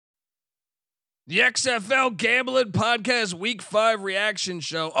The XFL Gambling Podcast Week 5 reaction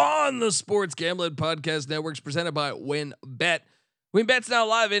show on the Sports Gambling Podcast Network is presented by WynnBET. WynnBET's now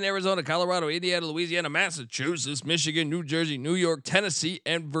live in Arizona, Colorado, Indiana, Louisiana, Massachusetts, Michigan, New Jersey, New York, Tennessee,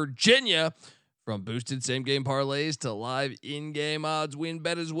 and Virginia. From boosted same-game parlays to live in-game odds,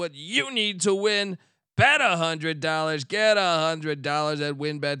 WynnBET is what you need to win. Bet $100, get $100 at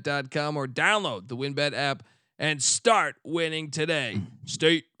WynnBET.com or download the WynnBET app and start winning today.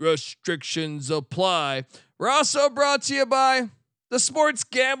 State restrictions apply. We're also brought to you by the Sports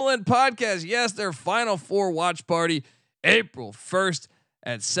Gambling Podcast. Yes, their Final Four watch party, April 1st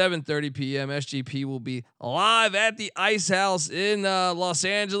at 7:30 p.m. SGP will be live at the Ice House in Los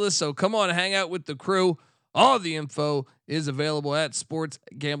Angeles. So come on, hang out with the crew. All the info is available at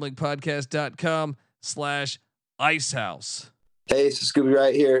sportsgamblingpodcast.com/icehouse. Hey, it's Scooby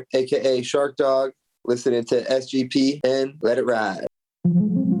right here, aka Shark Dog, listening to SGP and let it ride. Is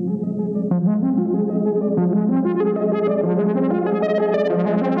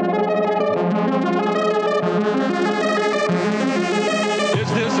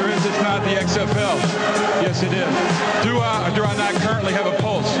this or is this not the XFL? Yes, it is. Do I or do I not currently have a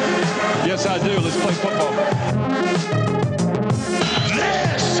pulse? Yes, I do. Let's play football.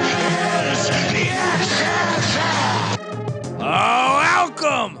 This is the XFL. Oh,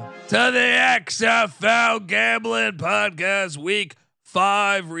 welcome to the XFL Gambling Podcast Week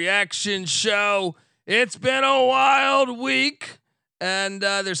 5 reaction show. It's been a wild week, and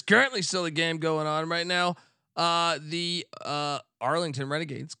there's currently still a game going on right now. The Arlington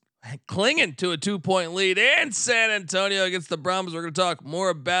Renegades clinging to a 2-point lead in San Antonio against the Brahmas. We're going to talk more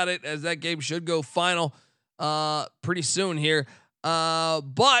about it as that game should go final pretty soon here.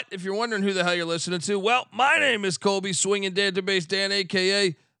 But if you're wondering who the hell you're listening to, well, my name is Colby Swinging Database Dan,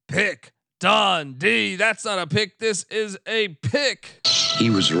 aka Pick Dundee. That's not a pick. This is a pick. He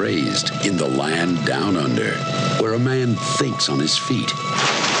was raised in the land down under, where a man thinks on his feet,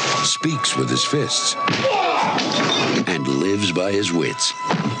 speaks with his fists, and lives by his wits.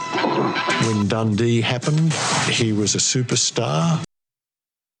 When Dundee happened, he was a superstar.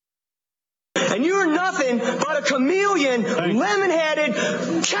 And you're nothing but a chameleon, lemon-headed,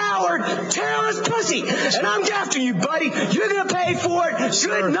 coward, tailless pussy. And I'm after you, buddy. You're going to pay for it.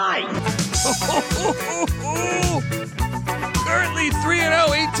 Good night. Currently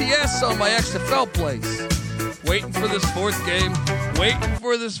 3-0 ATS on my XFL place. Waiting for this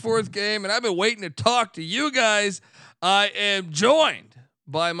fourth game. And I've been waiting to talk to you guys. I am joined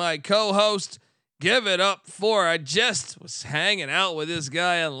by my co-host. Give it up for, I just was hanging out with this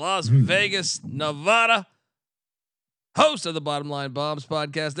guy in Las Vegas, Nevada. Host of the Bottom Line Bombs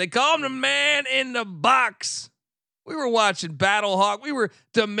podcast. They call him the man in the box. We were watching Battle Hawk. We were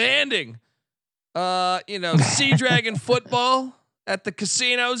demanding, Sea Dragon football at the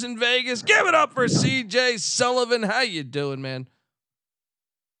casinos in Vegas. Give it up for CJ Sullivan. How you doing, man?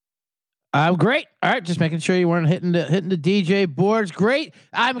 I'm great. All right, just making sure you weren't hitting the DJ boards. Great.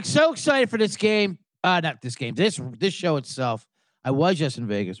 I'm so excited for this game. Not this game. This show itself. I was just in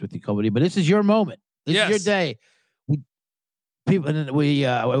Vegas with you, Cody, but this is your moment. This is your day. We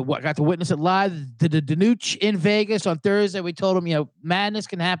got to witness it live. The Danuch in Vegas on Thursday. We told him, madness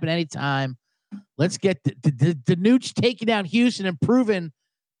can happen anytime. Let's get the Danuch taking down Houston and proving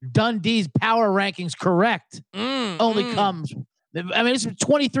Dundee's power rankings correct. Only comes. I mean, it's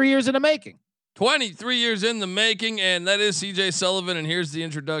 23 years in the making. 23 years in the making, and that is CJ Sullivan, and here's the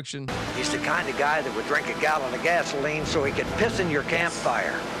introduction. He's the kind of guy that would drink a gallon of gasoline so he could piss in your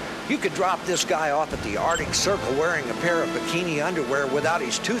campfire. You could drop this guy off at the Arctic Circle wearing a pair of bikini underwear without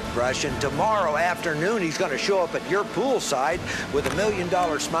his toothbrush, and tomorrow afternoon he's going to show up at your poolside with $1 million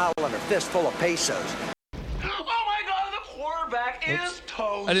smile and a fistful of pesos. Quarterback is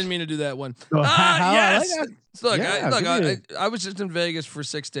toast. I didn't mean to do that one. Yes. I was just in Vegas for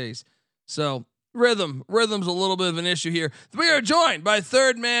 6 days. So rhythm's a little bit of an issue here. We are joined by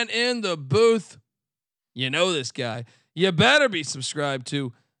third man in the booth. You know this guy. You better be subscribed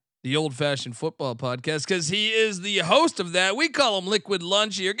to the Old Fashioned Football Podcast because he is the host of that. We call him Liquid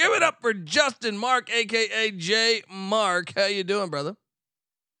Lunch here. Give it up for Justin Mark, aka J Mark. How you doing, brother?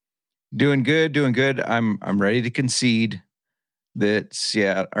 Doing good. I'm ready to concede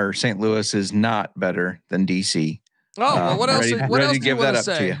that our St. Louis is not better than DC. Oh, well, what else? What else do you want to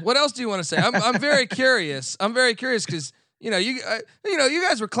say? You. What else do you want to say? I'm very curious. I'm very curious because you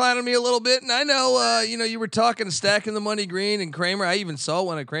guys were clowning me a little bit, and I know you were talking to Stacking the Money Green and Kramer. I even saw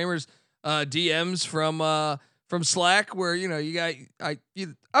one of Kramer's DMs from Slack where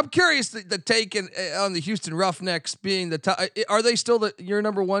I'm curious the take on the Houston Roughnecks being the top. Are they still your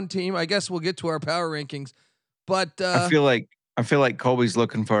number one team? I guess we'll get to our power rankings, but I feel like Colby's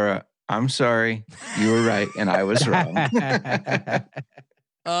looking for I'm sorry. You were right, and I was wrong.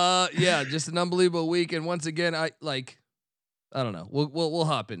 Yeah, just an unbelievable week. And once again, I don't know. We'll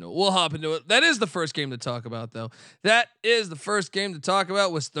hop into it. We'll hop into it. That is the first game to talk about, though. That is the first game to talk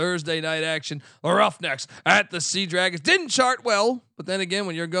about was Thursday night action. Roughnecks at the Sea Dragons. Didn't chart well, but then again,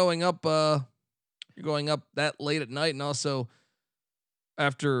 when you're going up that late at night, and also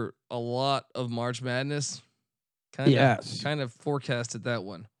after a lot of March Madness, kind of forecasted that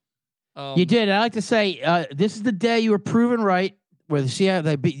one. You did. I like to say this is the day you were proven right. Where the Seattle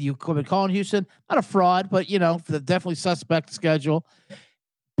they beat you, been calling Houston not a fraud, but definitely suspect schedule.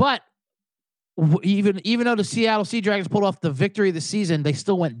 But even though the Seattle Sea Dragons pulled off the victory of the season, they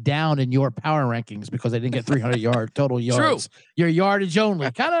still went down in your power rankings because they didn't get 300 total yards. True. Your yardage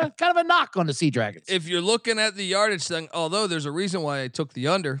only, kind of a knock on the Sea Dragons. If you're looking at the yardage thing, although there's a reason why I took the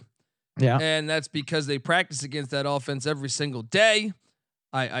under, and that's because they practice against that offense every single day.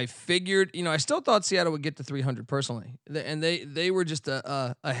 I figured, I still thought Seattle would get to 300 personally, and they were just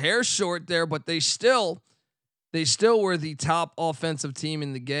a hair short there, but they still were the top offensive team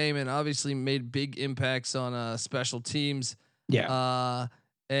in the game, and obviously made big impacts on special teams. Yeah.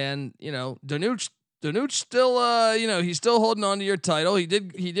 And Danuch still, he's still holding on to your title. He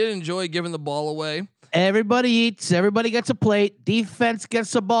did enjoy giving the ball away. Everybody eats. Everybody gets a plate. Defense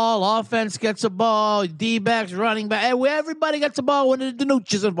gets a ball. Offense gets a ball. D-backs, running back. Everybody gets a ball when the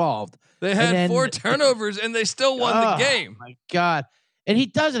Danuch is involved. They had 4 turnovers and they still won the game. Oh my God! And he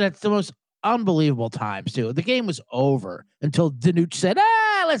does it at the most unbelievable times too. The game was over until Danuch said,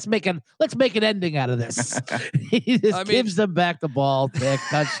 let's make an ending out of this." He just gives them back the ball, pick,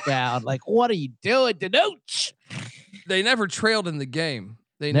 touchdown. Like, what are you doing, Danuch? They never trailed in the game.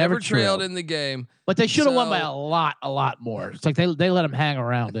 They never trailed in the game. But they should have won by a lot more. It's like they let him hang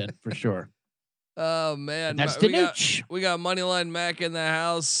around in for sure. Oh man, that's Danuch. We got Moneyline Mac in the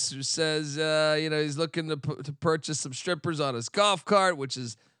house who says, he's looking to purchase some strippers on his golf cart, which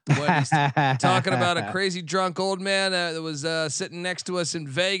is what he's talking about. A crazy drunk old man that was sitting next to us in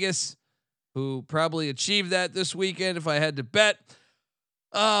Vegas, who probably achieved that this weekend if I had to bet.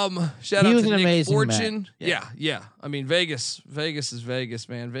 Shout out to Nick Fortune. Yeah. I mean, Vegas is Vegas,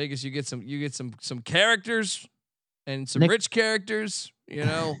 man. Vegas, you get some characters and some rich characters,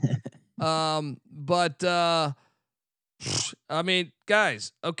 but I mean,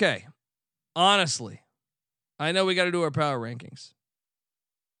 guys, okay. Honestly, I know we got to do our power rankings.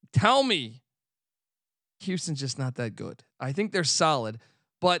 Tell me Houston's just not that good. I think they're solid,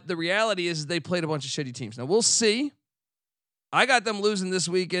 but the reality is they played a bunch of shitty teams. Now we'll see. I got them losing this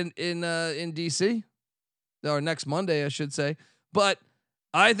weekend in DC, or next Monday, I should say. But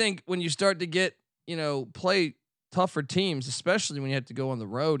I think when you start to get, play tougher teams, especially when you have to go on the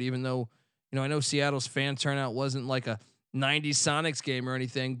road, even though, I know Seattle's fan turnout wasn't like a 90s Sonics game or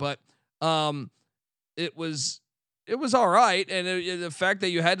anything, but it was all right. And the fact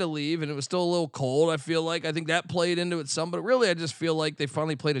that you had to leave and it was still a little cold, I think that played into it some, but really I just feel like they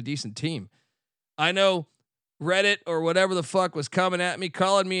finally played a decent team. I know Reddit or whatever the fuck was coming at me,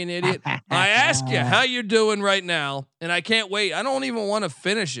 calling me an idiot. I ask you how you doing right now, and I can't wait. I don't even want to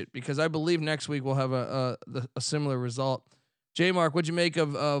finish it because I believe next week we'll have a similar result. J Mark, what'd you make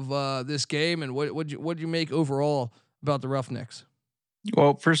of this game, and what'd you make overall about the Roughnecks?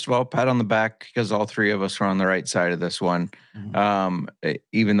 Well, first of all, pat on the back because all three of us were on the right side of this one.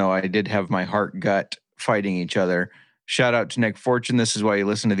 Even though I did have my heart gut fighting each other. Shout out to Nick Fortune. This is why you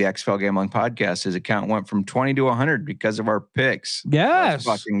listen to the XFL Gambling Podcast. His account went from 20 to 100 because of our picks. Yes.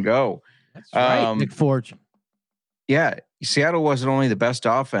 Let's fucking go. That's right, Nick Fortune. Yeah, Seattle wasn't only the best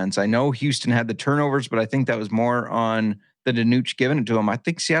offense. I know Houston had the turnovers, but I think that was more on the Danuch giving it to him. I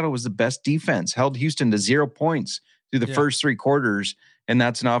think Seattle was the best defense, held Houston to 0 points through the first 3 quarters, and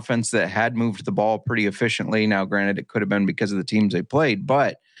that's an offense that had moved the ball pretty efficiently. Now, granted, it could have been because of the teams they played,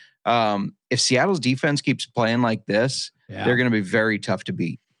 but if Seattle's defense keeps playing like this, they're going to be very tough to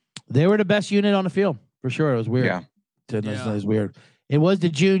beat. They were the best unit on the field for sure. It was weird. It was weird. It was the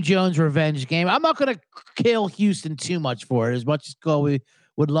June Jones revenge game. I'm not going to kill Houston too much for it, as much as Colby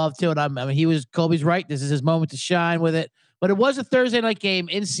would love to. And Colby's right. This is his moment to shine with it. But it was a Thursday night game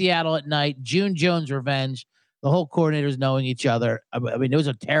in Seattle at night. June Jones revenge. The whole coordinators knowing each other. I mean, it was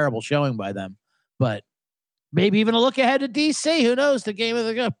a terrible showing by them, but maybe even a look ahead to DC. Who knows? The game of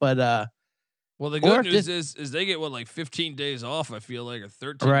the good. But well, the good news is they get 15 days off. I feel like, or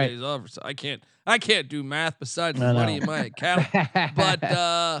 13 days off. So I can't do math besides the money in my account.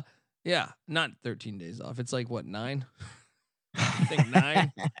 But not 13 days off. It's like what, 9? I think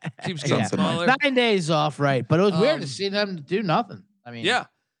 9 keeps getting smaller. 9 days off, right? But it was weird to see them do nothing. I mean,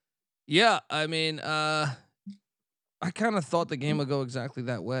 yeah. I mean, I kind of thought the game would go exactly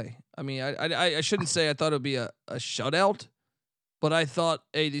that way. I mean, I shouldn't say I thought it would be a shutout, but I thought,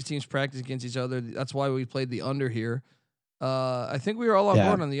 hey, these teams practice against each other. That's why we played the under here. I think we were all on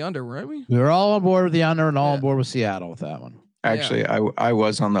board on the under, weren't we? We were all on board with the under and all on board with Seattle with that one. Actually, I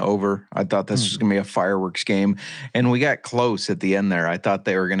was on the over. I thought this was going to be a fireworks game, and we got close at the end there. I thought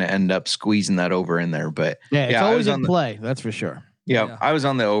they were going to end up squeezing that over in there, but it's always in play. That's for sure. Yeah, I was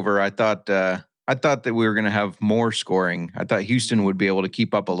on the over. I thought that we were going to have more scoring. I thought Houston would be able to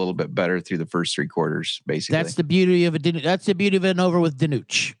keep up a little bit better through the first 3 quarters. Basically, that's the beauty of it. That's the beauty of an over with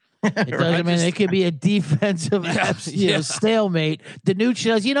Danucci. It doesn't mean it could be a defensive stalemate. Danucci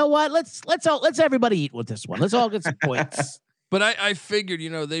says, you know what? Let's everybody eat with this one. Let's all get some points. But I figured,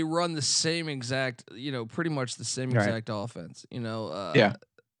 they run the same exact, pretty much the same exact offense,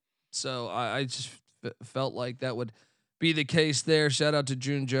 So I just felt like that would be the case there. Shout out to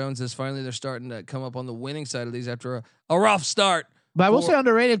June Jones as finally they're starting to come up on the winning side of these after a rough start. But I will say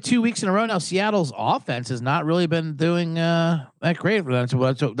underrated 2 weeks in a row now. Seattle's offense has not really been doing that great for them.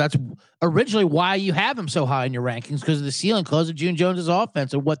 So that's originally why you have them so high in your rankings, because of the ceiling close of June Jones's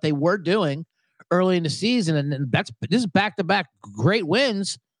offense and what they were doing early in the season, and this is back-to-back great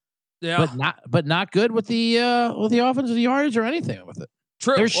wins, but not good with the offensive yards or anything with it.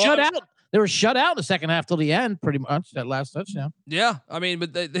 True, they're shut out. They were shut out in the second half till the end, pretty much that last touchdown. Yeah, I mean,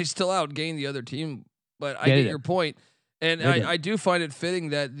 but they still outgained the other team. But I get your point, and I do find it fitting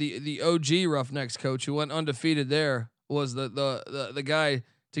that the OG Roughnecks coach who went undefeated there was the guy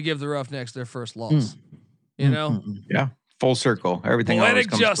to give the Roughnecks their first loss. Yeah. Full circle. Everything always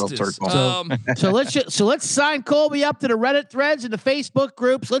comes justice. full circle. So let's sign Colby up to the Reddit threads and the Facebook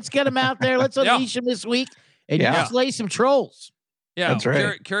groups. Let's get him out there. Let's unleash him this week and slay some trolls. Yeah, that's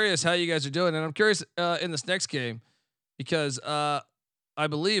right. Curious how you guys are doing, and I'm curious in this next game because I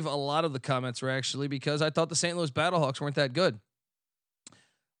believe a lot of the comments were actually because I thought the St. Louis Battlehawks weren't that good.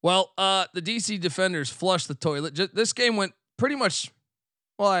 Well, the DC Defenders flushed the toilet. This game went pretty much.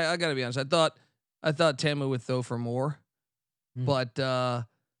 Well, I got to be honest. I thought Tamu would throw for more. But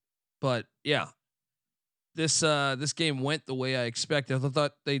yeah, this game went the way I expected. I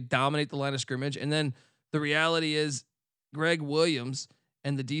thought they dominate the line of scrimmage, and then the reality is Greg Williams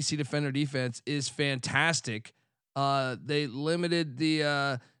and the DC Defender defense is fantastic. They limited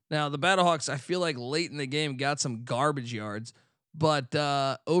the now the Battlehawks. I feel like late in the game got some garbage yards, but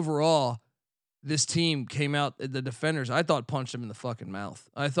overall, this team came out. The defenders, I thought, punched them in the fucking mouth.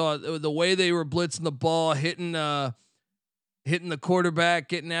 I thought the way they were blitzing the ball, hitting the quarterback,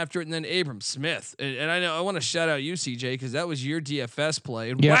 getting after it, and then Abram Smith. And I know I want to shout out you, CJ, because that was your DFS play.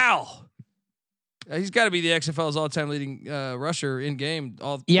 And wow, he's got to be the XFL's all-time leading rusher in game.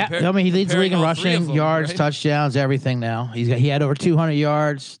 He leads the league in rushing, yards, right? Touchdowns, everything. Now he had over 200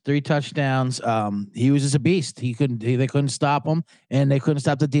 yards, 3 touchdowns. He was just a beast. They couldn't stop him, and they couldn't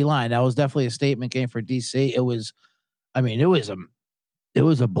stop the D line. That was definitely a statement game for DC. It was a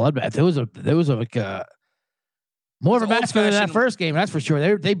bloodbath. There was more of a massacre than that first game, that's for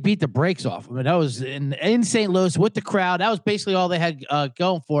sure. They beat the brakes off. I mean, that was in St. Louis with the crowd. That was basically all they had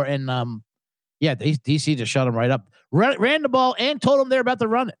going for. And DC just shut them right up. Ran the ball and told them they're about to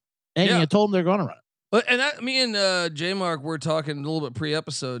run it. And you told them they're going to run it. And me and J Mark were talking a little bit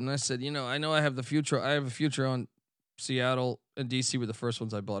pre-episode, and I said, I know I have the future. I have a future on Seattle and DC were the first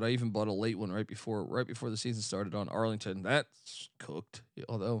ones I bought. I even bought a late one right before the season started on Arlington. That's cooked.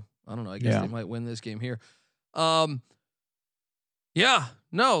 Although I don't know. I guess they might win this game here. Rob,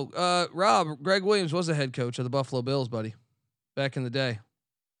 Greg Williams was a head coach of the Buffalo Bills, buddy, back in the day.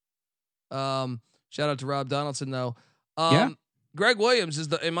 Shout out to Rob Donaldson though. Greg Williams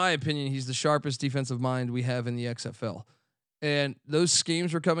is in my opinion, he's the sharpest defensive mind we have in the XFL. And those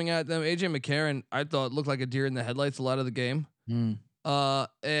schemes were coming at them. AJ McCarron, I thought looked like a deer in the headlights a lot of the game.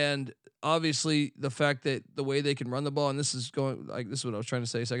 And obviously the fact that the way they can run the ball, and this is what I was trying to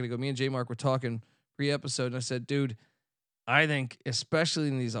say a second ago. Me and J Mark were talking pre-episode, and I said, dude, I think especially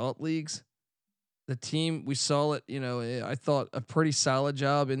in these alt leagues, the team we saw it. I thought a pretty solid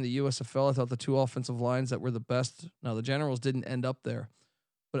job in the USFL. I thought the 2 offensive lines that were the best. Now the Generals didn't end up there,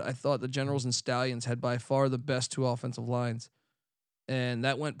 but I thought the Generals and Stallions had by far the best 2 offensive lines, and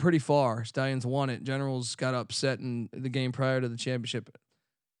that went pretty far. Stallions won it. Generals got upset in the game prior to the championship.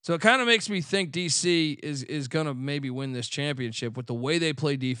 So it kind of makes me think DC is going to maybe win this championship with the way they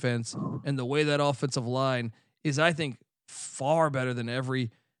play defense and the way that offensive line is, I think, far better than every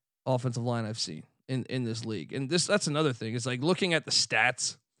offensive line I've seen in this league. And that's another thing. It's like looking at the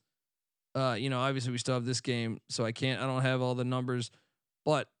stats. Obviously we still have this game, so I don't have all the numbers,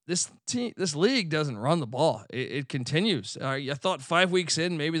 but this league doesn't run the ball. It continues. I thought 5 weeks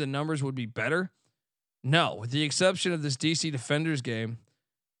in, maybe the numbers would be better. No, with the exception of this DC Defenders game,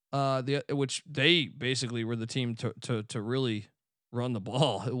 which they basically were the team to really run the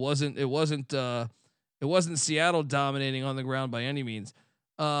ball. It wasn't Seattle dominating on the ground by any means.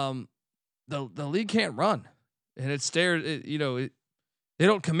 The league can't run, and they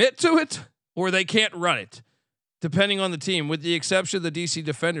don't commit to it, or they can't run it, depending on the team, with the exception of the DC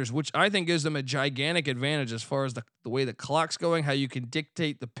Defenders, which I think gives them a gigantic advantage as far as the way the clock's going, how you can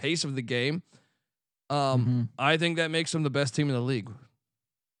dictate the pace of the game. I think that makes them the best team in the league.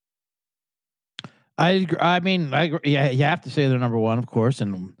 I agree. I mean, I agree. Yeah, you have to say they're number one, of course.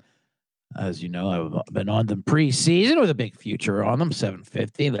 And as you know, I've been on them preseason with a big future on them.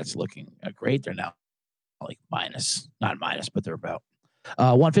 750. That's looking great. They're now like not minus, but they're about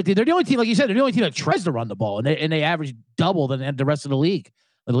 150. They're the only team, like you said, they're the only team that tries to run the ball, and they average double than the rest of the league.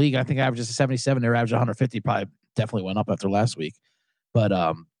 The league, I think, averages 77. They're averaging 150. Probably definitely went up after last week, but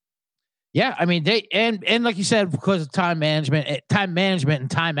yeah, I mean they and like you said, because of time management and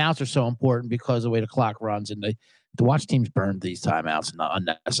timeouts are so important because of the way the clock runs, and to watch teams burn these timeouts not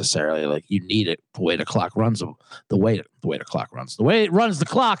unnecessarily. Like you need it the way the clock runs, the way the clock runs, the way it runs the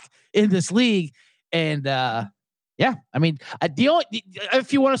clock in this league, and yeah, I mean the only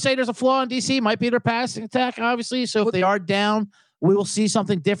if you want to say there's a flaw in DC, it might be their passing attack, obviously. So if they are down, we will see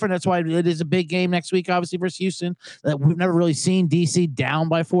something different. That's why it is a big game next week, obviously, versus Houston. We've never really seen DC down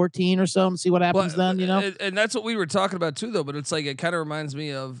by 14 or so, and see what happens then, you know? And that's what we were talking about too, though. But it's like, it kind of reminds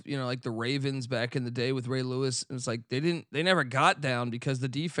me of, like the Ravens back in the day with Ray Lewis. And it's like, they never got down because the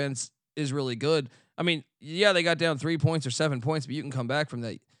defense is really good. I mean, yeah, they got down 3 points or 7 points, but you can come back from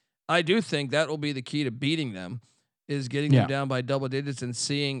that. I do think that will be the key to beating them, is getting them down by double digits and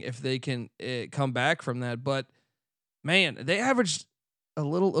seeing if they can come back from that. But man, they averaged a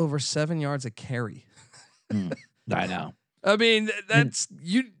little over 7 yards a carry. I know. I mean,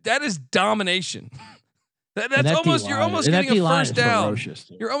 that is domination. That's almost, you're almost getting a first down.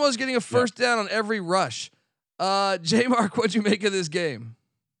 You're almost getting a first down on every rush. J Mark, what'd you make of this game?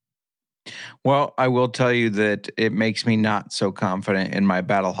 Well, I will tell you that it makes me not so confident in my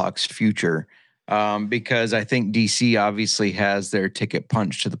Battlehawks future. Because I think DC obviously has their ticket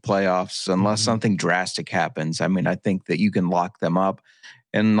punched to the playoffs unless something drastic happens. I mean, I think that you can lock them up.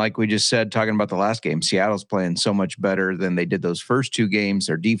 And like we just said, talking about the last game, Seattle's playing so much better than they did those first two games.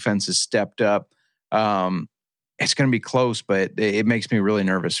 Their defense has stepped up. It's going to be close, but it makes me really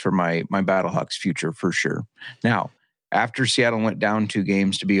nervous for my Battlehawks future for sure. Now, after Seattle went down 2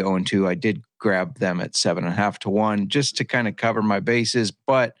 games to be 0-2, I did grab them at 7.5 to 1 just to kind of cover my bases,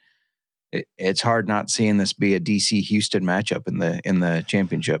 but it's hard not seeing this be a DC Houston matchup in the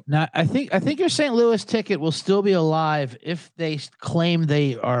championship. Now, I think your St. Louis ticket will still be alive if they claim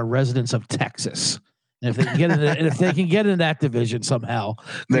they are residents of Texas. And if they can get in that division somehow,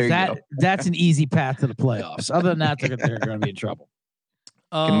 that's an easy path to the playoffs. Other than that, they're going to be in trouble.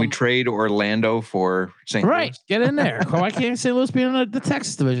 Can we trade Orlando for St. Louis? Right, get in there. Why can't St. Louis be in the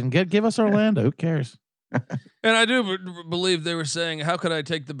Texas division? Give us Orlando. Who cares? And I do believe they were saying, how could I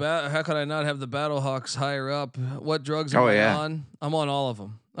how could I not have the Battlehawks higher up? What drugs am I on? I'm on all of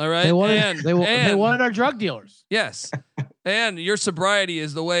them. All right. They wanted our drug dealers. Yes. And your sobriety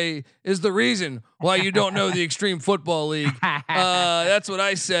is the reason why you don't know the Extreme Football League. That's what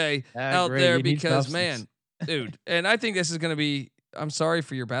I say out there, because man, dude. And I think this is going to be, I'm sorry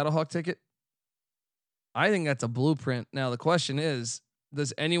for your Battlehawk ticket. I think that's a blueprint. Now the question is,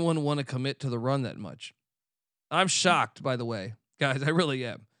 does anyone want to commit to the run that much? I'm shocked, by the way, guys. I really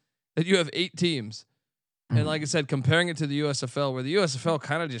am, that you have 8 teams. And like I said, comparing it to the USFL, where the USFL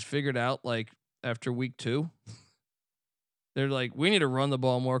kind of just figured out, like, after week 2, they're like, we need to run the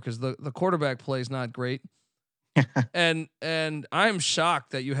ball more because the quarterback play is not great. and I'm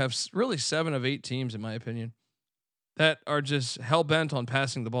shocked that you have really 7 of 8 teams, in my opinion, that are just hell bent on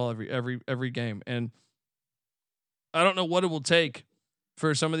passing the ball every game. And I don't know what it will take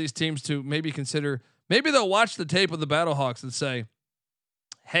for some of these teams to maybe consider. Maybe they'll watch the tape of the Battlehawks and say,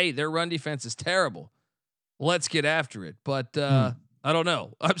 hey, their run defense is terrible. Let's get after it. But I don't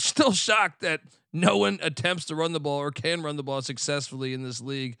know. I'm still shocked that no one attempts to run the ball or can run the ball successfully in this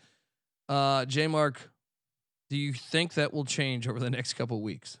league. J Mark, do you think that will change over the next couple of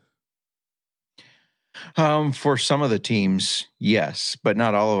weeks? For some of the teams, yes, but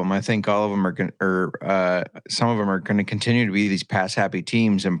not all of them. I think all of them are going, some of them are going to continue to be these pass happy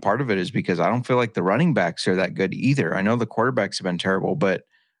teams, and part of it is because I don't feel like the running backs are that good either. I know the quarterbacks have been terrible, but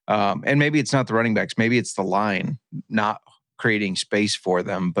and maybe it's not the running backs, maybe it's the line not creating space for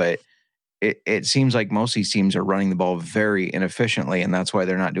them. But it seems like most of these teams are running the ball very inefficiently, and that's why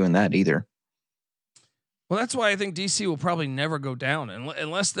they're not doing that either. Well, that's why I think DC will probably never go down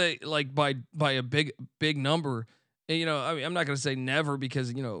unless they like by a big number. And, you know, I mean, I'm not going to say never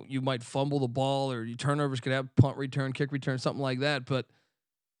because, you know, you might fumble the ball or your turnovers could have punt return, kick return, something like that. But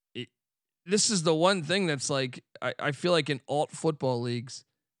this is the one thing that's like, I feel like in alt football leagues,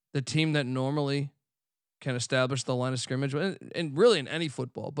 the team that normally can establish the line of scrimmage and really in any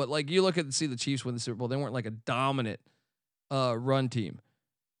football, but like you look at see the Chiefs win the Super Bowl, they weren't like a dominant run team,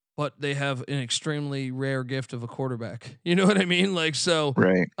 but they have an extremely rare gift of a quarterback. You know what I mean? Like, so,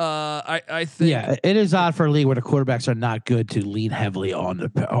 right. I think, it is odd for a league where the quarterbacks are not good to lean heavily on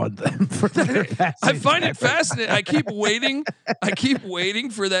them for their passing. I find it fascinating. I keep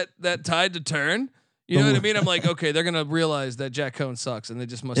waiting for that tide to turn. You know what I mean? I'm like, okay, they're gonna realize that Jack Cohn sucks, and they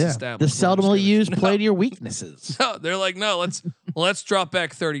just must establish the seldomly used play to your weaknesses. No, they're like, no, let's drop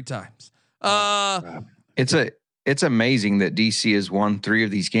back 30 times. It's amazing that DC has won 3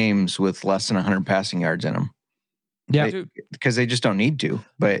 of these games with less than 100 passing yards in them. Yeah, because they just don't need to.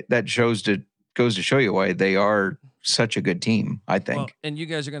 But that goes to show you why they are such a good team, I think. Well, and you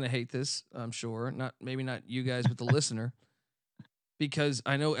guys are gonna hate this, I'm sure. Maybe not you guys, but the listener. Because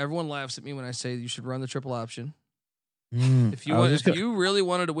I know everyone laughs at me when I say you should run the triple option. If you really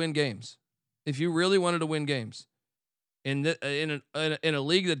wanted to win games, in a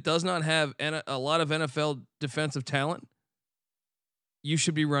league that does not have a lot of NFL defensive talent, you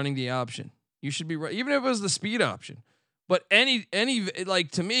should be running the option. You should be even if it was the speed option. But any like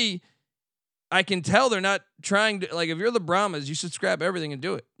to me, I can tell they're not trying to like. If you're the Brahmas, you should scrap everything and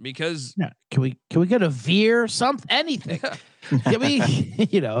do it because. Yeah. Can we get a veer? Anything? Can we,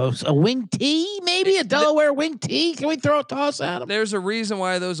 a wing tee? Maybe a Delaware wing tee? Can we throw a toss at them? There's a reason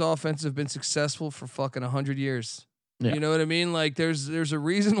why those offenses have been successful for fucking 100 years. Yeah. You know what I mean? Like there's a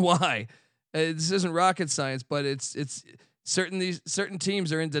reason why. This isn't rocket science, but it's certain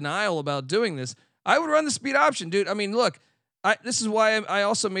teams are in denial about doing this. I would run the speed option, dude. I mean, look. This is why I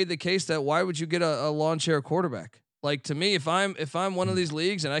also made the case that why would you get a lawn chair quarterback? Like to me, if I'm one of these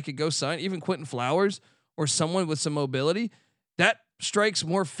leagues and I could go sign even Quentin Flowers or someone with some mobility, that strikes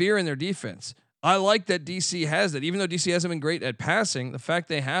more fear in their defense. I like that DC has that, even though DC hasn't been great at passing. The fact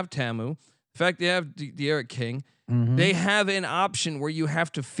they have Tamu, the fact they have De'Aaron King, they have an option where you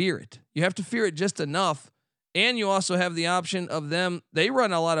have to fear it. You have to fear it just enough, and you also have the option of them. They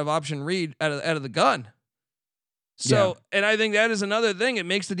run a lot of option read out of the gun. So, and I think that is another thing. It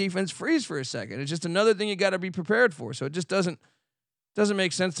makes the defense freeze for a second. It's just another thing you got to be prepared for. So it just doesn't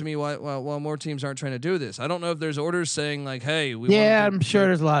make sense to me why more teams aren't trying to do this. I don't know if there's orders saying like, hey, I'm sure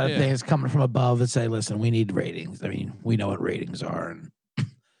there's a lot of things coming from above that say, listen, we need ratings. I mean, we know what ratings are and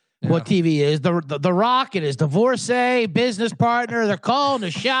what TV is. The Rocket is divorcee, business partner. They're calling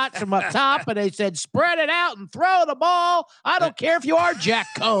the shots from up top, and they said, spread it out and throw the ball. I don't care if you are Jack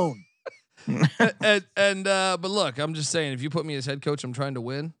Cohn. But look, I'm just saying, if you put me as head coach, I'm trying to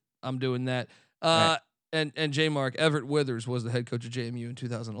win. I'm doing that. Right. And J. Mark Everett Withers was the head coach of JMU in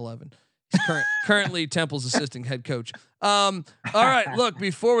 2011. He's currently Temple's assistant head coach. All right, look,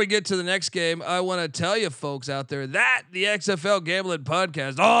 before we get to the next game, I want to tell you folks out there that the XFL Gambling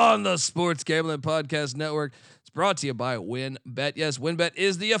Podcast on the Sports Gambling Podcast Network is brought to you by WynnBET. Yes, WynnBET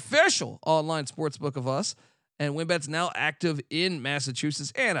is the official online sportsbook of us. And WynnBET's now active in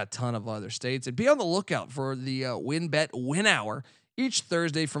Massachusetts and a ton of other states. And be on the lookout for the WynnBET Win Hour each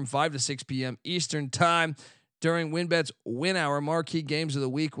Thursday from 5 to 6 p.m. Eastern Time. During WynnBET's Win Hour, marquee games of the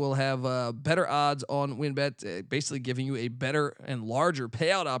week will have better odds on WynnBET, basically giving you a better and larger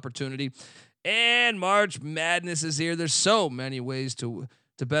payout opportunity. And March Madness is here. There's so many ways to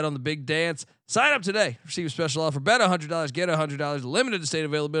bet on the big dance. Sign up today. Receive a special offer. Bet $100, get $100. Limited to state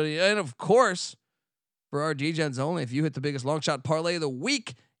availability. And, of course, for our DGens only, if you hit the biggest long shot parlay of the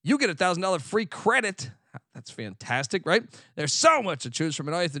week, you get $1,000 free credit. That's fantastic, right? There's so much to choose from,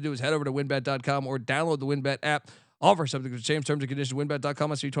 and all you have to do is head over to WynnBET.com or download the WynnBET app. Offer subject to change, terms and conditions. WynnBET.com.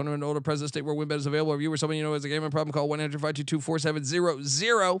 Must be 21 and older. Present state where WynnBET is available. If you or someone you know has a gambling problem, call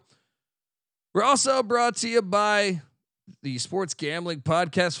 1-800-522-4700. We're also brought to you by the Sports Gambling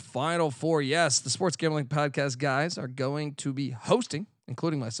Podcast Final Four. Yes, the Sports Gambling Podcast guys are going to be hosting,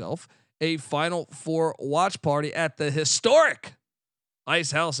 including myself, a Final Four watch party at the historic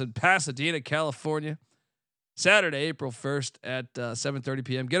Ice House in Pasadena, California. Saturday, April 1st at 7:30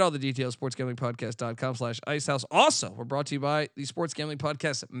 p.m. Get all the details, sportsgamblingpodcast.com/icehouse. Also, we're brought to you by the Sports Gambling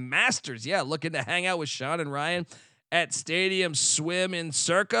Podcast Masters. Yeah, looking to hang out with Sean and Ryan at Stadium Swim in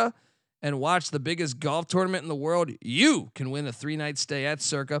Circa and watch the biggest golf tournament in the world. You can win a 3-night stay at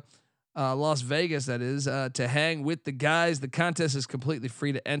Circa, Las Vegas, that is, to hang with the guys. The contest is completely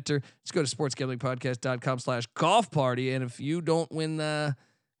free to enter. Just go to sportsgamblingpodcast.com/golf party. And if you don't win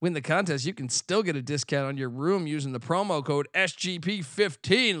win the contest, you can still get a discount on your room using the promo code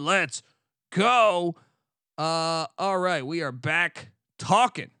SGP15. Let's go. All right, we are back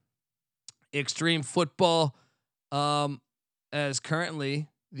talking extreme football. As currently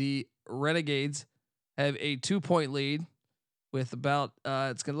the Renegades have a 2-point lead with about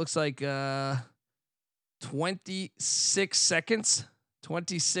looks like 26 seconds,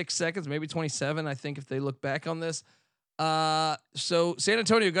 maybe 27. I think if they look back on this. So San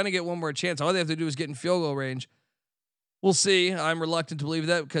Antonio are going to get one more chance. All they have to do is get in field goal range. We'll see. I'm reluctant to believe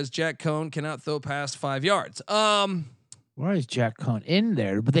that because Jack Cohn cannot throw past 5 yards. Where is Jack Cohn in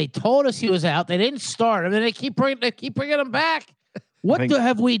there? But they told us he was out. They didn't start him, and they keep bringing him back. What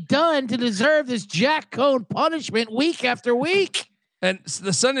have we done to deserve this Jack Cohn punishment week after week? And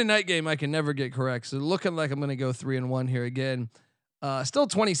the Sunday night game, I can never get correct. So looking like I'm going to go 3-1 here again. Still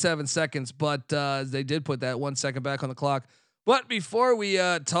 27 seconds, but they did put that 1 second back on the clock. But before we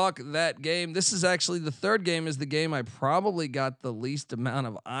talk that game, this is actually the third game is the game I probably got the least amount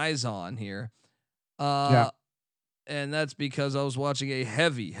of eyes on here. And that's because I was watching a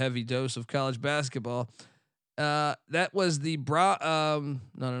heavy dose of college basketball. That was the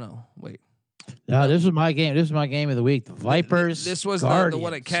wait. No, this was my game. This was my game of the week. The Vipers. This was the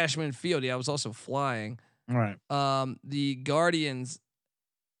one at Cashman Field. Yeah, I was also flying. All right. The Guardians,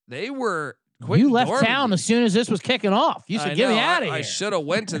 they were. You left town as soon as this was kicking off. You said, "Get me out of here." I should have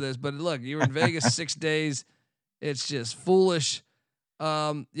went to this, but look, you were in Vegas 6 days. It's just foolish.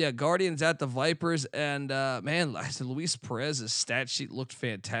 Guardians at the Vipers, and man, I said Luis Perez's stat sheet looked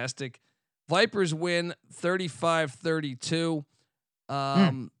fantastic. Vipers win 35-32.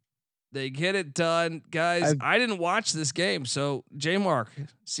 They get it done, guys. I didn't watch this game, so J-Mark,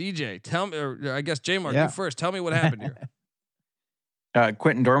 CJ, tell me, or I guess J-Mark, you first. Tell me what happened here.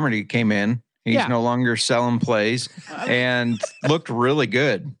 Quentin Dormady came in. He's no longer selling plays and looked really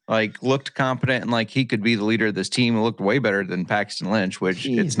good. Like looked competent and like he could be the leader of this team. It looked way better than Paxton Lynch, which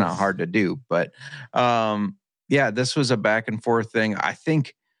it's not hard to do. But this was a back and forth thing.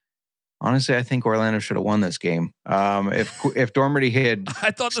 Honestly, I think Orlando should have won this game. If Dormady had,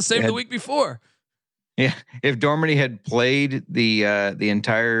 I thought the same the week before. Yeah, if Dormady had played the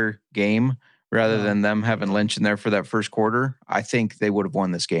entire game rather than them having Lynch in there for that first quarter, I think they would have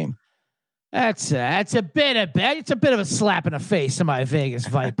won this game. It's a bit of a slap in the face to my Vegas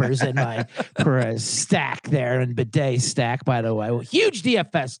Vipers and my Perez stack there and Bidet stack. By the way, huge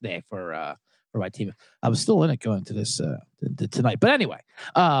DFS day for my team. I was still in it going to this tonight, but anyway.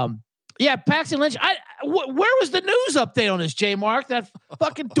 Paxton Lynch. Where was the news update on this, J-Mark? That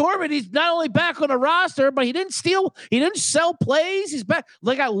fucking Dormady's not only back on the roster, but he didn't sell plays. He's back.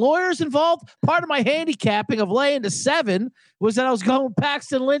 They got lawyers involved. Part of my handicapping of laying to 7 was that I was going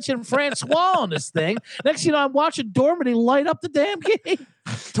Paxton Lynch and Francois on this thing. Next, I'm watching Dormady light up the damn game.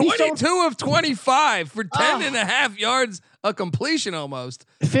 22 of 25 for 10 and a half yards, a completion almost.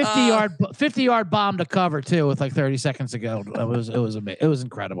 50 yard bomb to cover too with like 30 seconds to go. It was amazing. It was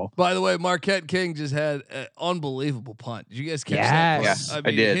incredible. By the way, Marquette King just had an unbelievable punt. Did you guys catch that? Yes, I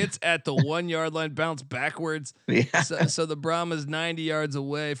mean, did. Hits at the 1 yard line, bounce backwards. Yeah. So the Brahmas 90 yards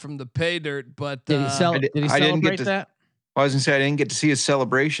away from the pay dirt. But did he celebrate that? I was gonna say I didn't get to see his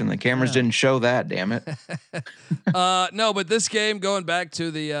celebration. The cameras didn't show that. Damn it. No, but this game going back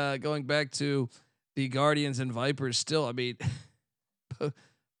to the Guardians and Vipers. Still, I mean,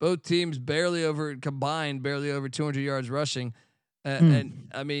 both teams barely over 200 yards rushing, and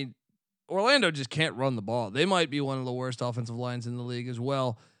I mean, Orlando just can't run the ball. They might be one of the worst offensive lines in the league as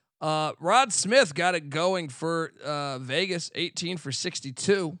well. Rod Smith got it going for Vegas, 18 for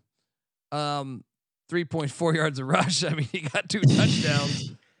 62. 3.4 yards a rush. I mean, he got 2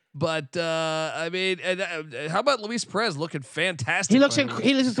 touchdowns. But I mean, how about Luis Perez looking fantastic? He looks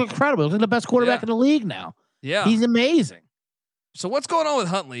incredible. He's the best quarterback in the league now. Yeah, he's amazing. So what's going on with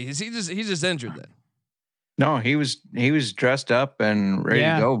Huntley? Is he's just injured then? No, he was dressed up and ready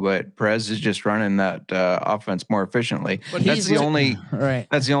to go, but Perez is just running that offense more efficiently. But that's the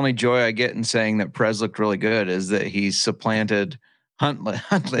only joy I get in saying that Perez looked really good is that he's supplanted Huntley.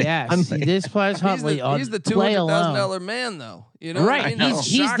 Yes, Huntley. This plays Huntley. He's the $200,000 man, though. You know, right?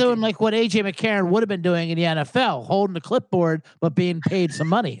 He's doing like what AJ McCarron would have been doing in the NFL, holding the clipboard but being paid some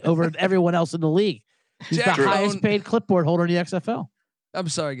money over everyone else in the league. He's the highest paid clipboard holder in the XFL. I'm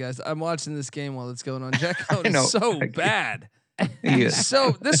sorry, guys. I'm watching this game while it's going on. Jack Cohn is so bad.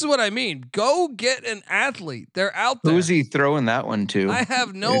 So this is what I mean. Go get an athlete. They're out there. Who's he throwing that one to? I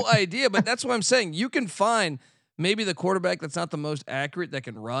have no idea, but that's what I'm saying. You can find maybe the quarterback that's not the most accurate that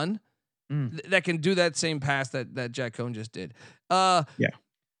can run, that can do that same pass that Jack Cohn just did.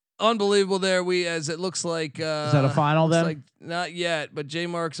 unbelievable there. As it looks like, is that a final then? Like not yet, but J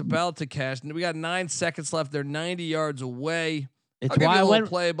Mark's about to cash. And we got 9 seconds left. They're 90 yards away. It's why I went.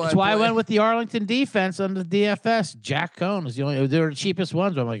 It's why I went with the Arlington defense on the DFS. Jack Cohn is the only. They were the cheapest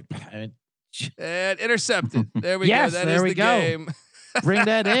ones. I'm like, and intercepted. There we yes, go. That there is we the go. game. Bring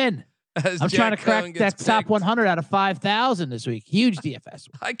that in. I'm trying to crack that top picked. 100 out of 5,000 this week. Huge DFS.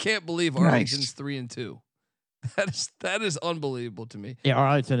 I can't believe Arlington's 3-2. That is unbelievable to me. Yeah,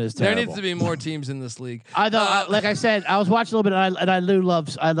 Arlington is terrible. There needs to be more teams in this league. Like I said, I was watching a little bit, and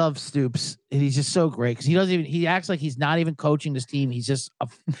I love Stoops, and he's just so great because he acts like he's not even coaching this team. He's just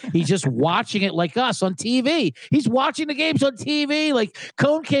watching it like us on TV. He's watching the games on TV. Like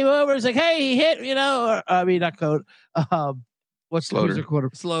Cone came over, he's like, "Hey, he hit," not Cone. What's Slaughter?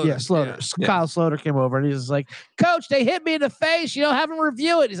 Slaughter. Yeah, Slaughter. Yeah. Kyle Slaughter came over and he's like, "Coach, they hit me in the face. Have him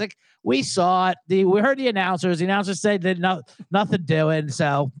review it." He's like, "We saw it. We heard the announcers. The announcers said that nothing doing.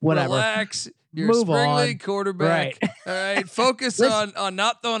 So whatever. Relax. You're Move a spring on. league quarterback. Right. All right. Focus on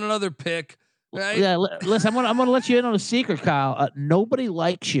not throwing another pick. Right. Yeah, listen, I'm gonna let you in on a secret, Kyle. Nobody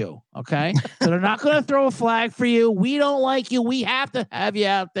likes you, okay? So they're not gonna throw a flag for you. We don't like you. We have to have you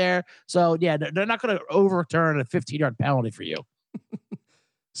out there. So yeah, they're not gonna overturn a 15-yard penalty for you.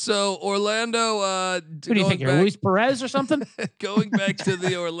 So Orlando, Who do you think? Luis Perez or something? Going back to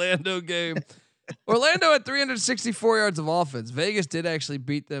the Orlando game, Orlando had 364 yards of offense. Vegas did actually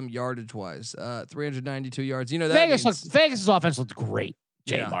beat them yardage wise, 392 yards. Vegas's offense looked great.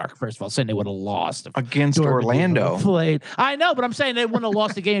 Mark, first of all, saying they would have lost against Orlando. Played. I know, but I'm saying they wouldn't have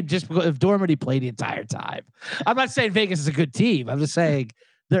lost the game just because if Dormady played the entire time. I'm not saying Vegas is a good team. I'm just saying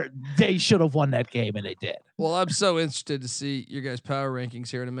they should have won that game, and they did. Well, I'm so interested to see your guys' power rankings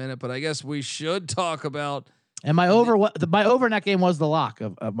here in a minute, but I guess we should talk about. And my over in that game was the lock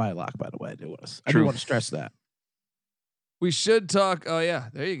of my lock, by the way. It was. I do want to stress that. We should talk. Oh yeah,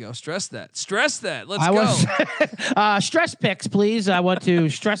 there you go. Stress that. Let's go. Stress picks, please. I want to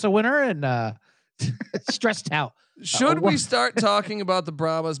stress a winner and stressed out. Should we start talking about the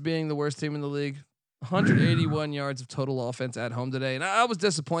Brahmas being the worst team in the league? 181 yards of total offense at home today, and I was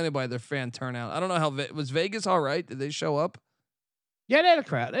disappointed by their fan turnout. I don't know how was Vegas all right? Did they show up? Yeah, they had a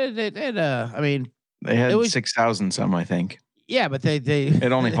crowd. They had 6,000 some, I think. Yeah, but they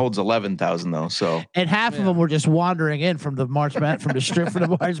it only holds 11,000 though. So and half of them were just wandering in from the March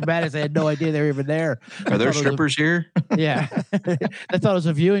Madness. They had no idea they were even there. Are there strippers here? Yeah, I thought it was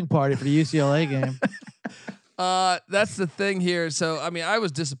a viewing party for the UCLA game. That's the thing here. So, I mean, I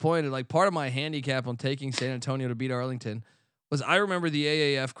was disappointed. Like part of my handicap on taking San Antonio to beat Arlington was I remember the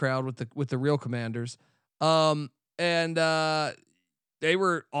AAF crowd with the real Commanders. And they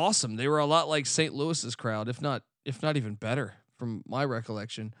were awesome. They were a lot like St. Louis's crowd, if not even better from my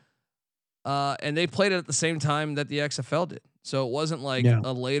recollection. And they played it at the same time that the XFL did. So it wasn't like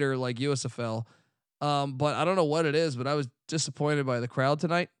a later like USFL. But I don't know what it is, but I was disappointed by the crowd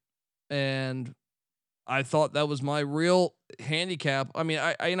tonight. And I thought that was my real handicap. I mean,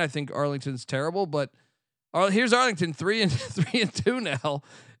 I think Arlington's terrible, but here's Arlington 3-2 now,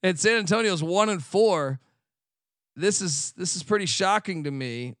 and San Antonio's 1-4. This is pretty shocking to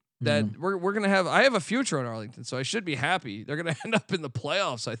me that we're gonna have. I have a future on Arlington, so I should be happy. They're gonna end up in the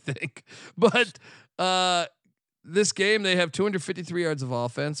playoffs, I think. But this game they have 253 yards of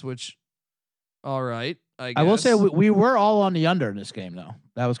offense, which all right. I will say we were all on the under in this game, though.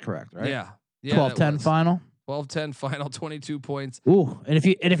 That was correct, right? Yeah. 12-10 final. 12-10 final, 22 points. Ooh, and if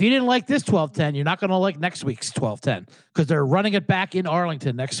you didn't like this 12-10, you're not gonna like next week's 12-10 because they're running it back in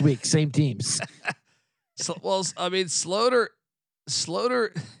Arlington next week. Same teams. So, well, I mean, Slaughter,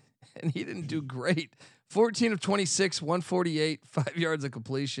 and he didn't do great. 14 of 26, 148, 5 yards of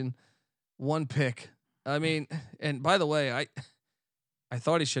completion, 1 pick. I mean, and by the way, I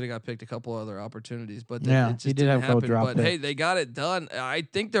thought he should have got picked a couple other opportunities, but it just didn't happen. But hey, they got it done. I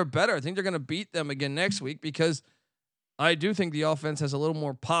think they're better. I think they're going to beat them again next week because I do think the offense has a little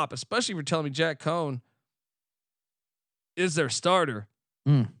more pop, especially if you're telling me Jack Cohn is their starter.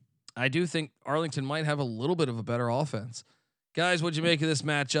 I do think Arlington might have a little bit of a better offense. Guys, what'd you make of this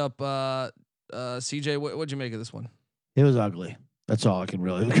matchup? CJ, what'd you make of this one? It was ugly. That's all I can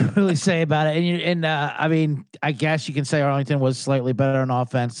really say about it. And I mean, I guess you can say Arlington was slightly better on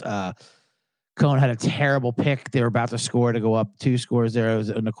offense. Cohn had a terrible pick. They were about to score to go up 2 scores there. It was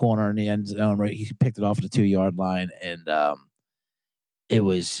in the corner in the end zone, right? He picked it off at the 2-yard line. And it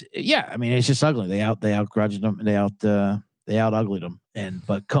was, I mean, it's just ugly. They outgrudged them. They out uglied them.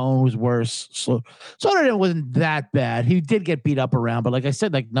 But Cohn was worse. Slaughter wasn't that bad. He did get beat up around, but like I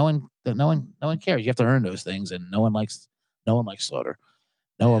said, like no one cares. You have to earn those things, and no one likes Slaughter.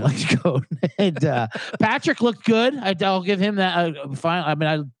 No one likes Cone. And Patrick looked good. I'll give him that. Fine. I mean,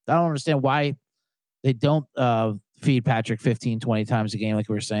 I don't understand why they don't feed Patrick 15, 20 times a game, like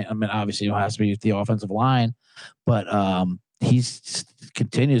we were saying. I mean, obviously it has to be the offensive line, but he's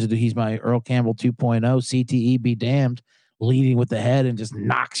continues to do. He's my Earl Campbell 2.0 CTE be damned, leading with the head and just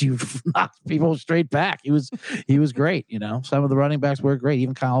knocks people straight back. He was great. You know, some of the running backs were great.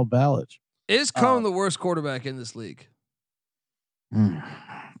 Even Kyle Ballage. Is Cone the worst quarterback in this league?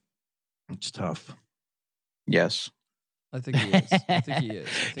 It's tough. Yes. I think he is. I think he is.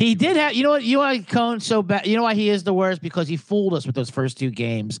 He did have, you know why Cone's so bad? You know why he is the worst? Because he fooled us with those first 2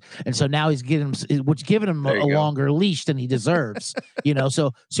 games. And so now he's giving him a longer leash than he deserves, you know?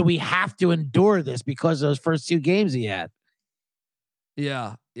 So we have to endure this because of those first 2 games he had.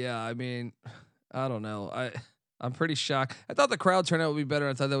 Yeah. Yeah. I mean, I don't know. I'm pretty shocked. I thought the crowd turnout would be better.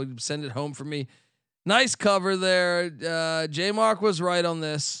 I thought that would send it home for me. Nice cover there. J Mark was right on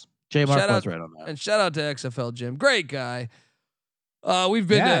this. J Mark was right on that. And shout out to XFL Jim. Great guy. We've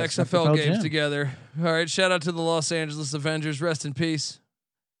been to XFL games together. All right. Shout out to the Los Angeles Avengers. Rest in peace.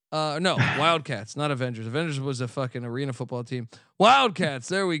 No, Wildcats, not Avengers. Avengers was a fucking arena football team. Wildcats.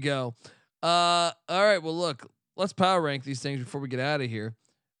 There we go. All right. Well, look, let's power rank these things before we get out of here.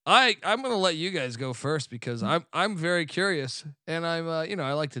 I'm gonna let you guys go first because I'm very curious and I'm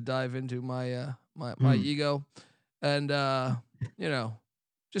I like to dive into my my ego and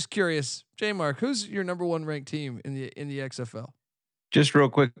just curious. J Mark, who's your number 1 ranked team in the XFL? Just real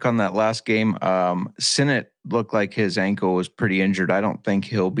quick on that last game, Sinnott looked like his ankle was pretty injured. I don't think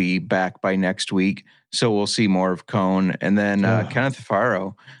he'll be back by next week, so we'll see more of Cone. And then Kenneth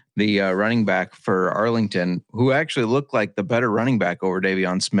Faro, the running back for Arlington, who actually looked like the better running back over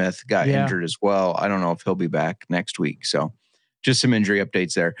Davion Smith, got injured as well. I don't know if he'll be back next week. So just some injury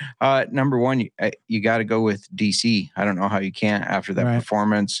updates there. Number 1, you got to go with DC. I don't know how you can't after that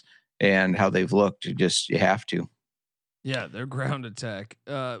performance and how they've looked. You have to. Yeah, their ground attack.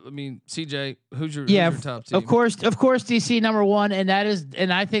 I mean, CJ, who's your top team? Of course, DC number 1, and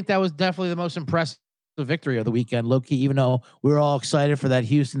I think that was definitely the most impressive victory of the weekend, low key. Even though we were all excited for that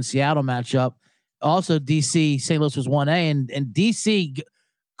Houston Seattle matchup, also DC St. Louis was 1A, and DC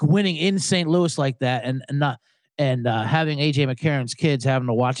winning in St. Louis like that, and having AJ McCarron's kids having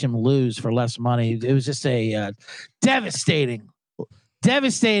to watch him lose for less money. It was just a devastating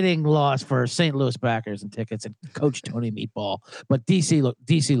loss for St. Louis backers and tickets and Coach Tony Meatball. But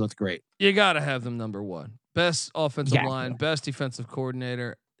DC looked great. You got to have them number 1. Best offensive line, best defensive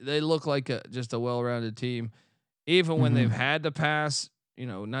coordinator. They look like just a well-rounded team. Even when they've had to pass,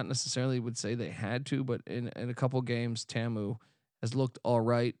 not necessarily would say they had to, but in a couple games, Tamu has looked all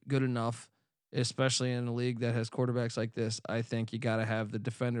right, good enough, especially in a league that has quarterbacks like this. I think you got to have the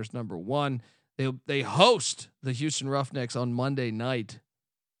defenders number 1. They host the Houston Roughnecks on Monday night.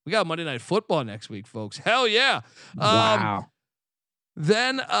 We got Monday Night Football next week, folks. Hell yeah. Wow.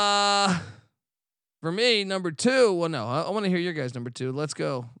 Then for me, number 2. Well, no, I want to hear your guys' number 2. Let's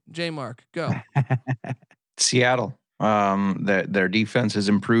go. J Mark, go. Seattle. Their defense has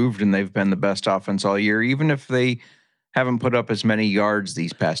improved and they've been the best offense all year. Even if they haven't put up as many yards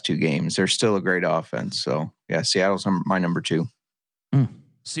these past 2 games, they're still a great offense. So yeah, Seattle's my number 2.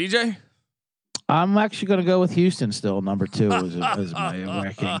 CJ? I'm actually going to go with Houston still. Number 2 is my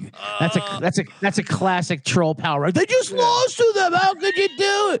ranking. That's a classic troll power. Right? They just lost to them. How could you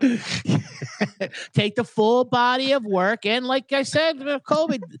do it? Take the full body of work. And like I said,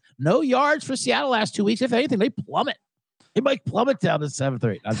 Kobe, no yards for Seattle last 2 weeks. If anything, they plummet. They might plummet down to 7th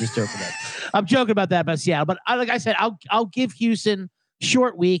or 8th. I'm just joking. I'm joking about that about Seattle. But like I said, I'll give Houston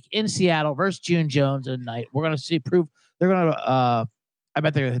short week in Seattle versus June Jones tonight. We're going to prove they're going to. I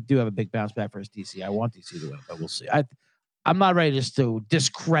bet they do have a big bounce back versus DC. I want DC to win, but we'll see. I'm not ready just to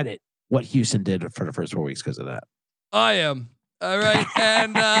discredit what Houston did for the first 4 weeks because of that. I am. All right.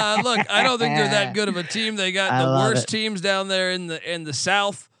 And look, I don't think they're that good of a team. They got the worst teams down there in the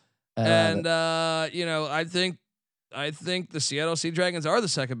South. And I think the Seattle Sea Dragons are the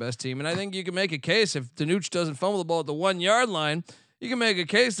second best team. And I think you can make a case if Danucci doesn't fumble the ball at the 1 yard line, you can make a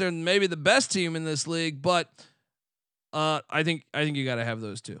case they're maybe the best team in this league, but I think you got to have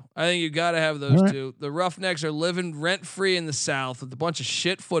those 2. I think you got to have those 2. The Roughnecks are living rent free in the South with a bunch of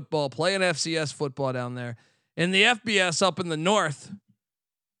shit football, playing FCS football down there. In the FBS up in the North,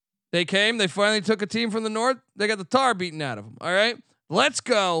 they finally took a team from the North. They got the tar beaten out of them. All right, let's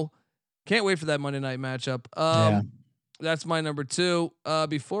go. Can't wait for that Monday night matchup. That's my number 2.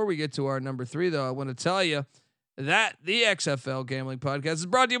 Before we get to our number 3, though, I want to tell you that the XFL Gambling Podcast is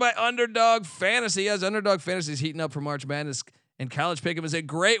brought to you by Underdog Fantasy. As Underdog Fantasy is heating up for March Madness, And College Pick'em is a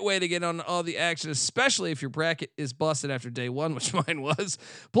great way to get on all the action, especially if your bracket is busted after day one, which mine was.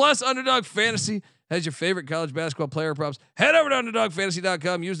 Plus, Underdog Fantasy has your favorite college basketball player props. Head over to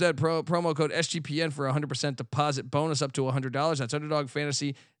UnderdogFantasy.com. Use that promo code SGPN for 100% deposit bonus up to $100. That's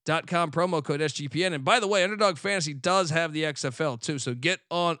UnderdogFantasy.com, promo code SGPN. And by the way, Underdog Fantasy does have the XFL too, so get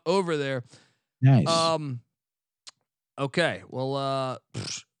on over there. Nice. Okay, well,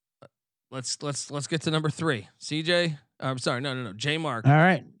 let's get to number 3. CJ. I'm sorry, no. J Mark. All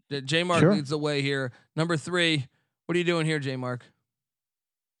right. J Mark Sure. leads the way here. Number 3. What are you doing here, J Mark?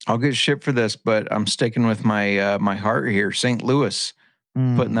 I'll get shit for this, but I'm sticking with my my heart here. St. Louis,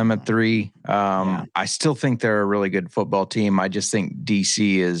 putting them at 3. I still think they're a really good football team. I just think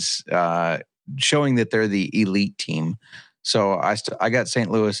DC is showing that they're the elite team. So I got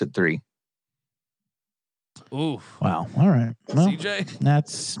St. Louis at 3. Ooh. Wow. All right. Well,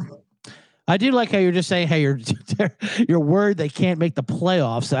 CJ. I do like how you're just saying, hey, you're worried they can't make the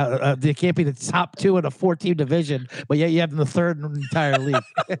playoffs. They can't be the top 2 in a 4-team division, but yet you have them the 3rd in the entire league.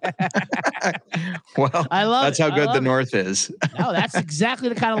 Well, I love that's it. how good the it. North is. No, that's exactly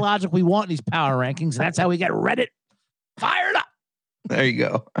the kind of logic we want in these power rankings. That's how we get Reddit fired up. There you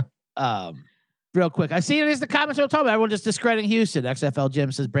go. Real quick, I see it as the comments we're talking about. Everyone just discrediting Houston. XFL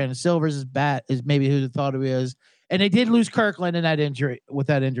Jim says Brandon Silvers is maybe who they thought he is. And they did lose Kirkland in that injury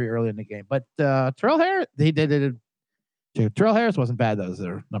early in the game. But Terrell Harris, Terrell Harris wasn't bad. That was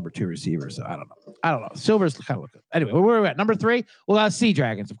their number 2 receiver. So I don't know. Silver's kind of look good. Anyway, where are we at? Number 3. Well, Sea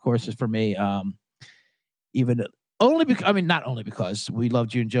Dragons, of course, is for me. Not only because we love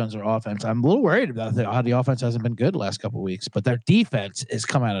June Jones, our offense. I'm a little worried about how the offense hasn't been good the last couple of weeks, but their defense is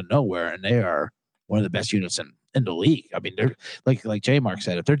come out of nowhere, and they are one of the best units in the league. I mean, they're like J Mark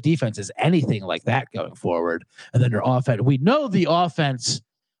said, if their defense is anything like that going forward, and then their offense, we know the offense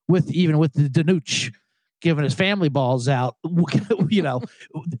with the Danucci giving his family balls out,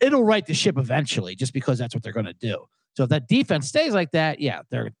 it'll right the ship eventually, just because that's what they're going to do. So if that defense stays like that, yeah,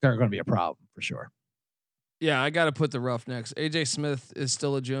 they're going to be a problem for sure. Yeah, I got to put the Roughnecks. AJ Smith is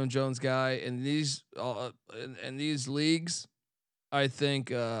still a Jones guy, and these in these leagues, I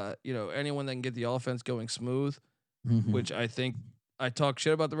think anyone that can get the offense going smooth, which I think I talk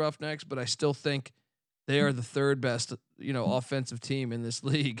shit about the Roughnecks, but I still think they are the 3rd best offensive team in this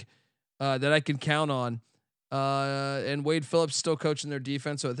league that I can count on. And Wade Phillips still coaching their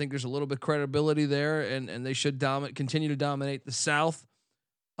defense, so I think there's a little bit of credibility there, and they should continue to dominate the South.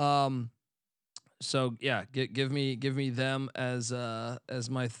 So yeah, give me them as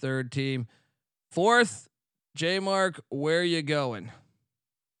my 3rd team. 4th, J Mark, where are you going?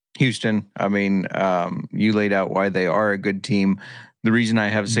 Houston. I mean, you laid out why they are a good team. The reason I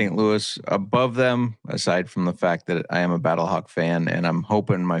have St. Louis above them, aside from the fact that I am a Battlehawk fan and I'm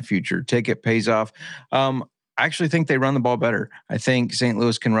hoping my future ticket pays off, I actually think they run the ball better. I think St.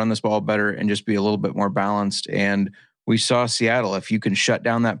 Louis can run this ball better and just be a little bit more balanced. And we saw Seattle. If you can shut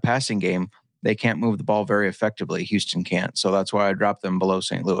down that passing game, they can't move the ball very effectively. Houston can't. So that's why I dropped them below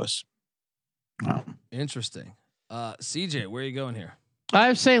St. Louis. Wow. Interesting. CJ, where are you going here? I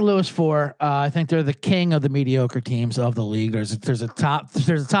have St. Louis 4. I think they're the king of the mediocre teams of the league. There's a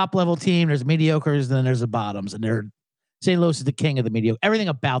top level team. There's mediocres, then there's the bottoms, and St. Louis is the king of the mediocre. Everything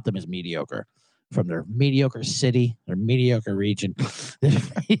about them is mediocre, from their mediocre city, their mediocre region, their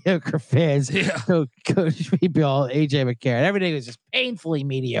mediocre fans, coach people, AJ McCarron. Everything is just painfully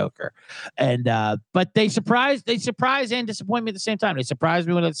mediocre. And but they surprised and disappointed me at the same time. They surprised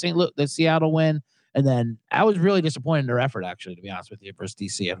me when the Seattle win. And then I was really disappointed in their effort, actually, to be honest with you, versus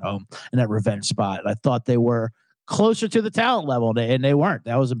DC at home in that revenge spot. And I thought they were closer to the talent level, and they weren't.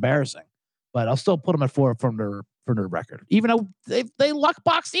 That was embarrassing. But I'll still put them at 4 from their record, even though they luck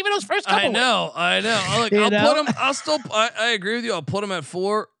boxed even those first couple. I know. Look, I agree with you. I'll put them at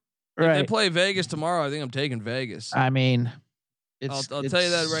 4. If they play Vegas tomorrow, I think I'm taking Vegas. I mean, I'll tell you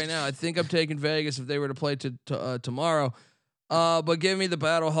that right now. I think I'm taking Vegas if they were to play tomorrow. But give me the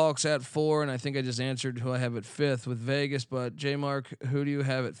Battlehawks at 4, and I think I just answered who I have at 5th with Vegas. But J Mark, who do you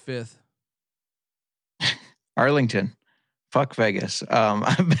have at 5th? Arlington. Fuck Vegas.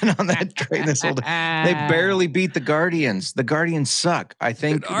 I've been on that train this whole day. They barely beat the Guardians. The Guardians suck. I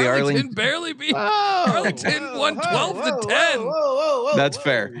think the Arlington barely beat Arlington won 12-10. That's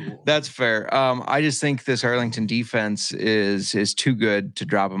fair. That's fair. I just think this Arlington defense is too good to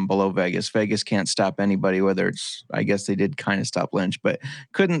drop them below Vegas. Vegas can't stop anybody, whether it's, I guess they did kind of stop Lynch, but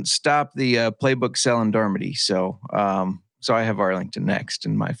couldn't stop the playbook Salendormity. So I have Arlington next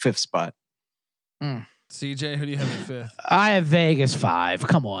in my 5th spot. CJ, who do you have at 5th? I have Vegas 5.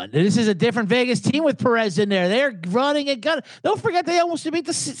 Come on, this is a different Vegas team with Perez in there. They're running and gunning. Don't forget they almost beat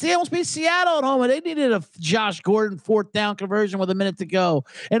Seattle at home, and they needed a Josh Gordon 4th down conversion with a minute to go.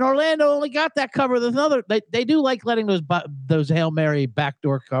 And Orlando only got that cover. There's another. They do like letting those Hail Mary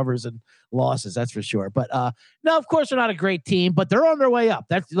backdoor covers and losses. That's for sure. But no, of course they're not a great team, but they're on their way up.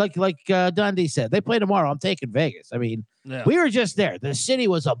 That's like Dundee said. They play tomorrow. I'm taking Vegas. I mean, we were just there. The city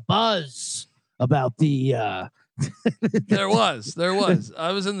was a buzz about the there was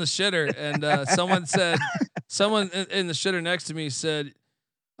I was in the shitter and someone in the shitter next to me said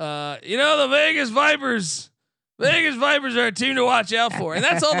the Vegas Vipers are a team to watch out for, and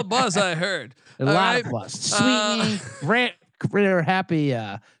that's all the buzz I heard. A lot of buzz. Sweetney, they're happy.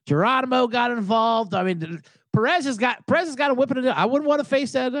 Geronimo got involved. I mean, Perez has got to whip it. I wouldn't want to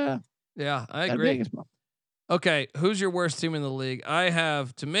face that. Yeah, I agree. Okay, who's your worst team in the league? I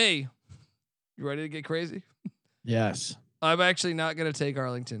have, to me. You ready to get crazy? Yes. I'm actually not going to take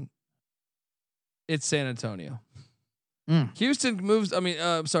Arlington. It's San Antonio. Houston moves.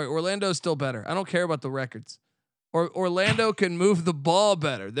 I'm sorry. Orlando's still better. I don't care about the records. Orlando can move the ball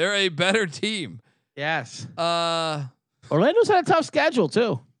better. They're a better team. Yes. Orlando's had a tough schedule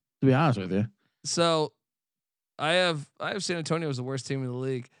too, to be honest with you. So I have San Antonio as the worst team in the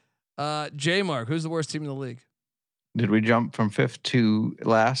league. J Mark, who's the worst team in the league? Did we jump from 5th to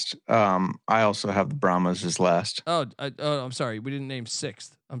last? I also have the Brahmas as last. I'm sorry. We didn't name 6th.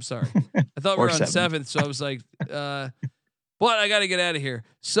 I'm sorry. I thought we were on 7th. So I was like, but I got to get out of here.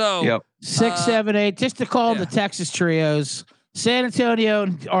 So 6, 7, 8, just to call them the Texas trios, San Antonio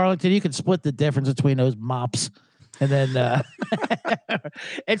and Arlington. You can split the difference between those mops. And then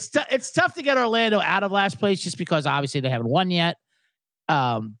it's tough to get Orlando out of last place just because obviously they haven't won yet.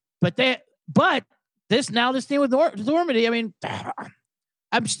 But this team with Normandy, I mean,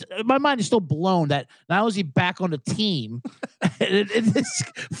 my mind is still blown that not only is he back on the team, it's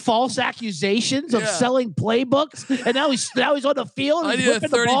false accusations of selling playbooks, and now he's on the field. I need a 30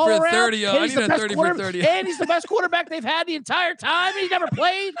 for 30. I need a 30 for 30. And he's the best quarterback they've had the entire time. He's never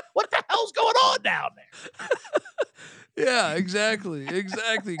played. What the hell's going on down there? Yeah, exactly. A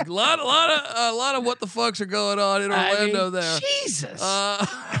lot of what the fucks are going on in Orlando there. Jesus.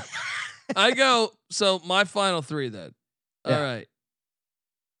 I go. So my final 3 then. Yeah. All right.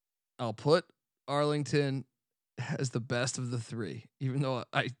 I'll put Arlington as the best of the 3, even though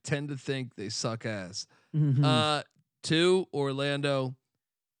I tend to think they suck ass. 2 Orlando,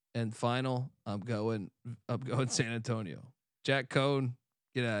 and final I'm going San Antonio. Jack Cohn,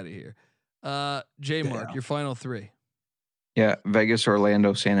 get out of here. J Mark, your final 3. Yeah, Vegas,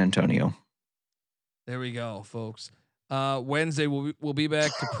 Orlando, San Antonio. There we go, folks. Wednesday we'll be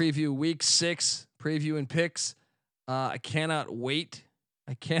back to preview week 6, preview and picks. I cannot wait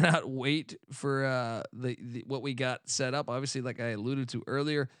for the what we got set up. Obviously, like I alluded to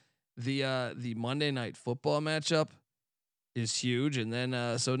earlier, the Monday Night Football matchup is huge, and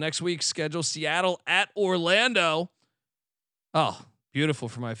then so next week's schedule: Seattle at Orlando. Oh, beautiful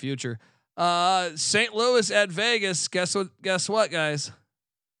for my future. St. Louis at Vegas. Guess what, guys?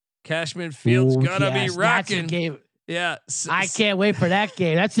 Cashman Field's gonna be rocking. Yeah, I can't wait for that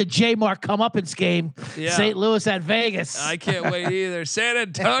game. That's the J Mark comeuppance game. Yeah. St. Louis at Vegas. I can't wait either. San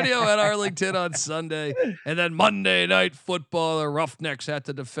Antonio at Arlington on Sunday, and then Monday Night Football, the Roughnecks at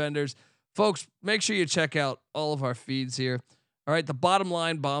the Defenders. Folks, make sure you check out all of our feeds here. All right, the Bottom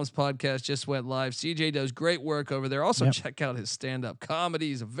Line Bombs podcast just went live. CJ does great work over there. Also, check out his stand-up comedy.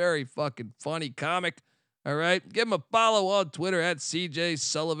 He's a very fucking funny comic. All right, give him a follow on Twitter at CJ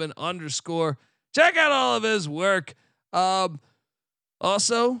Sullivan _. Check out all of his work.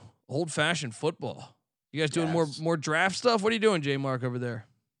 Also, Old Fashioned Football. You guys doing more draft stuff? What are you doing, J Mark, over there?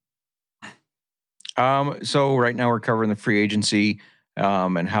 So right now we're covering the free agency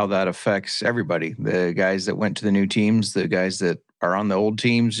and how that affects everybody. The guys that went to the new teams, the guys that are on the old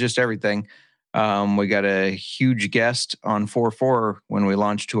teams, just everything. We got a huge guest on 4/4 when we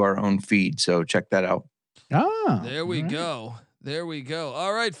launch to our own feed. So check that out. There we go. There we go.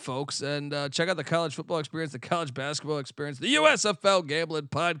 All right, folks. And check out the college football experience, the college basketball experience, the USFL Gambling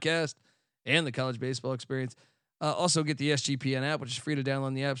podcast, and the college baseball experience. Also get the SGPN app, which is free to download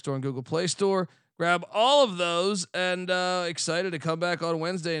in the App Store and Google Play Store. Grab all of those, and excited to come back on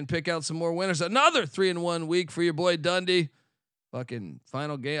Wednesday and pick out some more winners. Another 3-1 week for your boy Dundee. Fucking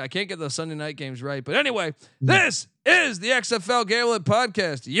final game. I can't get those Sunday night games right. But anyway, this is the XFL Gambling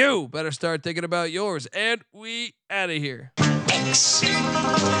podcast. You better start thinking about yours. And we out of here. X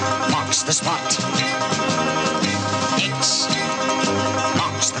marks the spot. X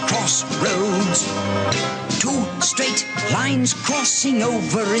marks the crossroads. 2 straight lines. lines crossing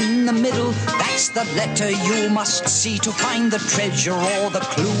over in the middle. That's the letter you must see to find the treasure or the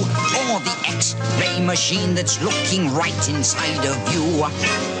clue or the X-ray machine that's looking right inside of you.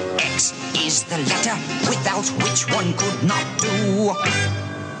 X is the letter without which one could not do.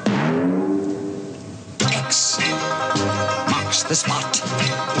 X marks the spot.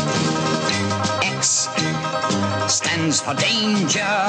 X stands for danger.